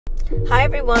Hi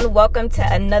everyone, welcome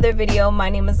to another video. My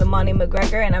name is Amani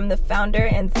McGregor and I'm the founder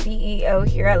and CEO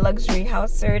here at Luxury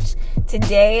House Search.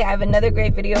 Today I have another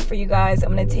great video for you guys.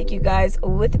 I'm going to take you guys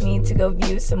with me to go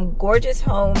view some gorgeous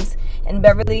homes in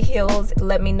Beverly Hills.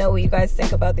 Let me know what you guys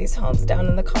think about these homes down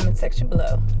in the comment section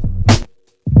below.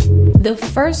 The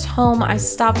first home I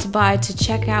stopped by to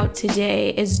check out today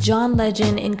is John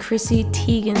Legend and Chrissy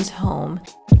Teigen's home.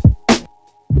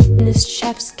 This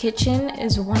chef's kitchen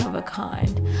is one of a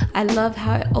kind. I love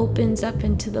how it opens up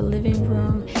into the living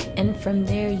room, and from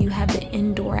there you have the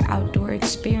indoor-outdoor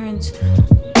experience.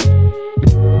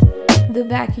 The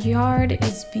backyard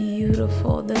is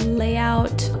beautiful. The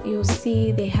layout, you'll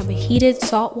see they have a heated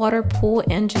saltwater pool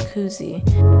and jacuzzi.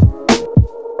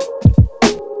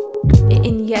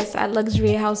 And yes, at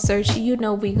Luxury House Search, you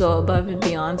know we go above and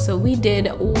beyond, so we did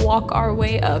walk our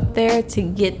way up there to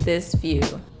get this view.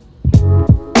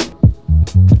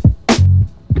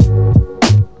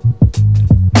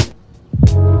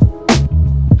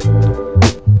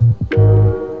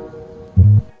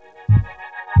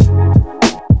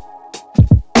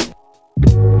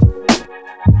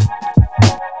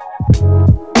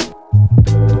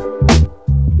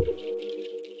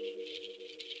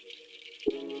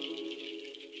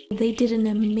 They did an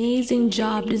amazing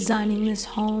job designing this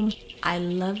home. I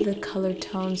love the color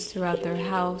tones throughout their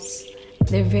house.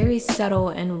 They're very subtle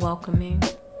and welcoming.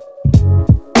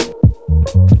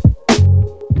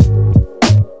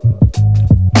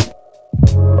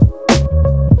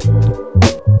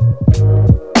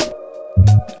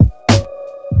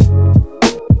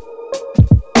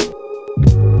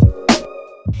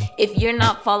 If you're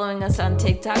not following us on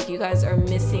TikTok, you guys are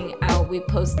missing out. We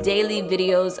post daily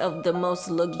videos of the most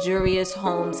luxurious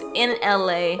homes in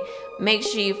LA. Make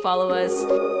sure you follow us.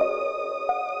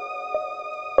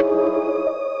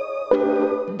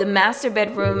 The master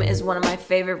bedroom is one of my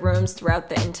favorite rooms throughout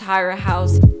the entire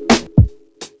house.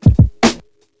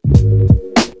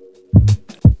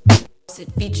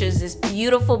 It features this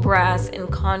beautiful brass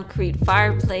and concrete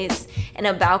fireplace and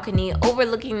a balcony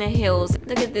overlooking the hills.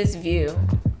 Look at this view.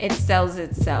 It sells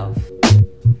itself.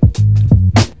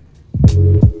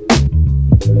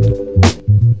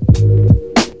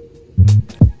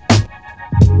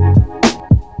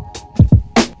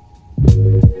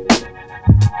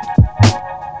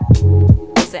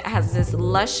 It has this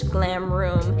lush glam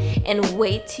room, and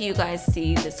wait till you guys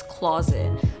see this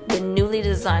closet. The newly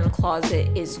designed closet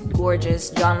is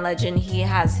gorgeous. John Legend, he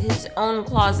has his own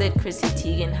closet. Chrissy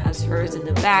Teigen has hers in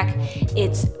the back.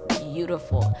 It's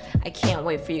beautiful. I can't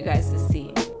wait for you guys to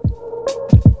see.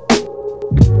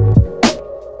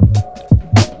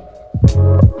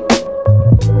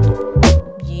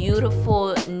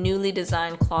 Beautiful newly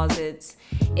designed closets.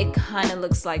 It kind of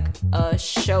looks like a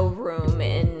showroom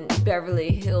in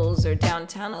Beverly Hills or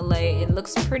downtown LA. It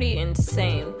looks pretty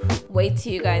insane. Wait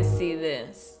till you guys see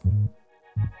this.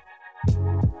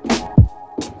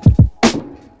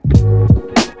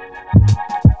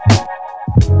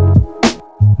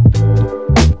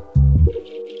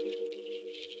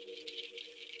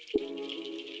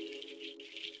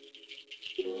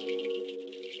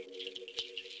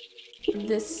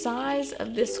 The size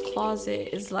of this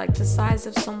closet is like the size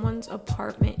of someone's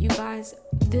apartment, you guys.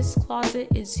 This closet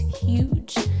is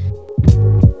huge.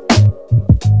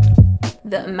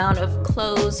 The amount of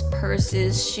clothes,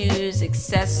 purses, shoes,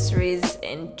 accessories,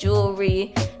 and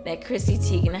jewelry that Chrissy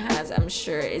Teigen has, I'm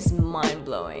sure, is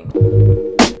mind-blowing.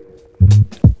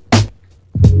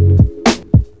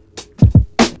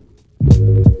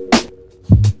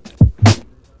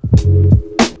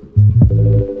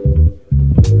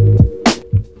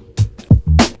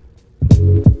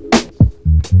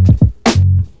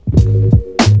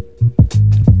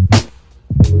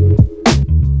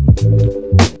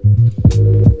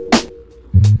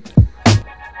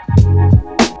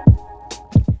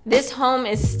 This home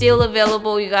is still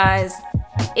available, you guys.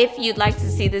 If you'd like to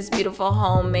see this beautiful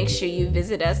home, make sure you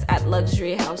visit us at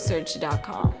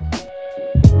luxuryhousesearch.com.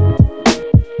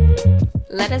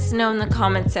 Let us know in the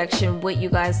comment section what you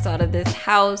guys thought of this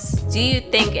house. Do you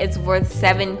think it's worth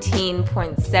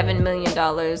 $17.7 million?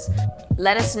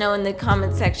 Let us know in the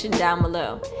comment section down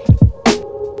below.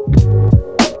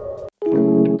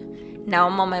 Now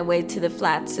I'm on my way to the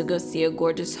flats to go see a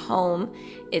gorgeous home.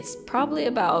 It's probably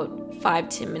about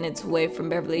 5-10 minutes away from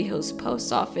Beverly Hills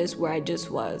Post Office where I just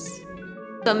was.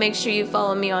 So make sure you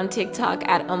follow me on TikTok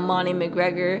at Amani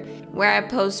McGregor, where I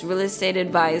post real estate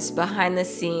advice, behind the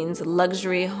scenes,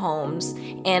 luxury homes,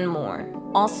 and more.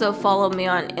 Also follow me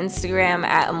on Instagram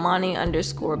at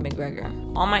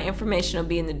Amani_McGregor. All my information will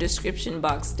be in the description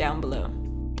box down below.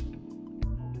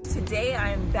 Today I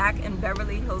am back in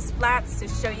Beverly Hills Flats to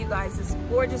show you guys this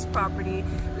gorgeous property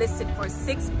listed for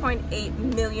 $6.8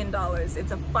 million.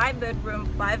 It's a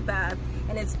 5-bedroom, 5-bath,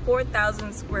 and it's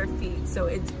 4,000 square feet, so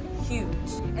it's huge.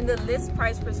 And the list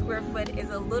price per square foot is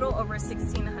a little over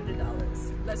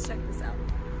 $1,600. Let's check this out.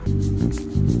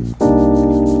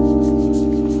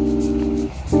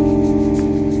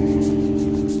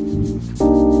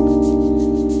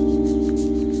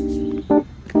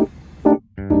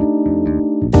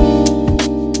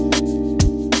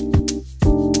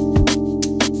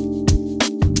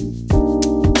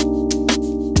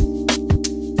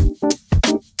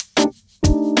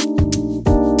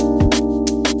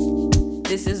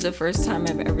 This is the first time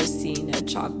I've ever seen a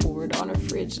chalkboard on a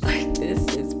fridge like this.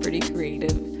 It's pretty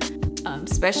creative,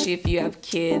 especially if you have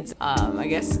kids. I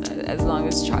guess as long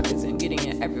as chalk isn't getting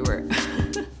it everywhere.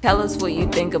 Tell us what you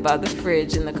think about the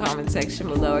fridge in the comment section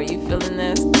below. Are you feeling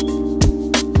this?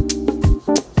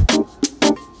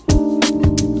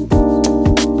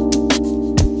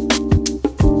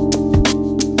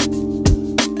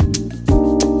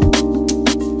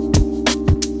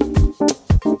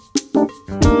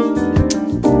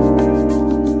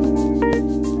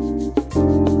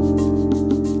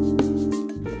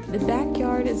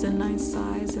 Is a nice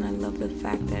size, and I love the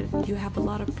fact that you have a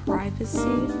lot of privacy.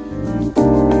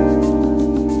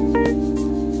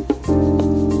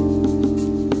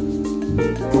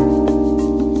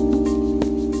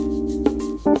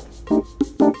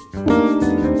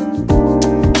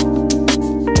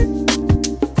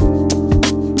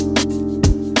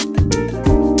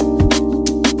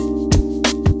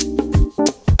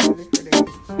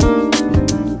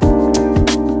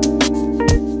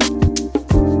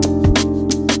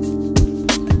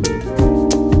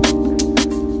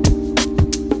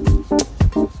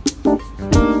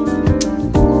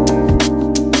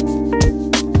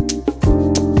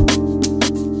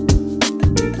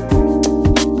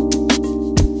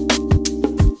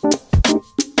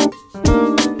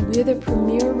 We're the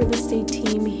premier real estate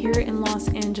team here in Los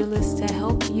Angeles to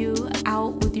help you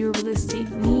out with your real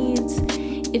estate needs.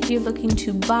 If you're looking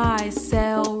to buy,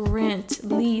 sell, rent,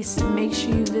 lease, make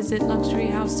sure you visit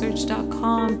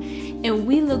luxuryhousesearch.com, and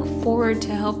we look forward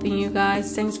to helping you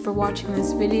guys. Thanks for watching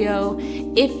this video.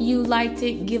 If you liked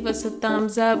it, give us a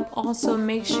thumbs up. Also,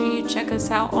 make sure you check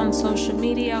us out on social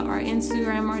media, our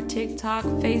Instagram, our TikTok,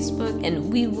 Facebook,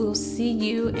 and we will see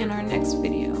you in our next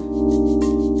video.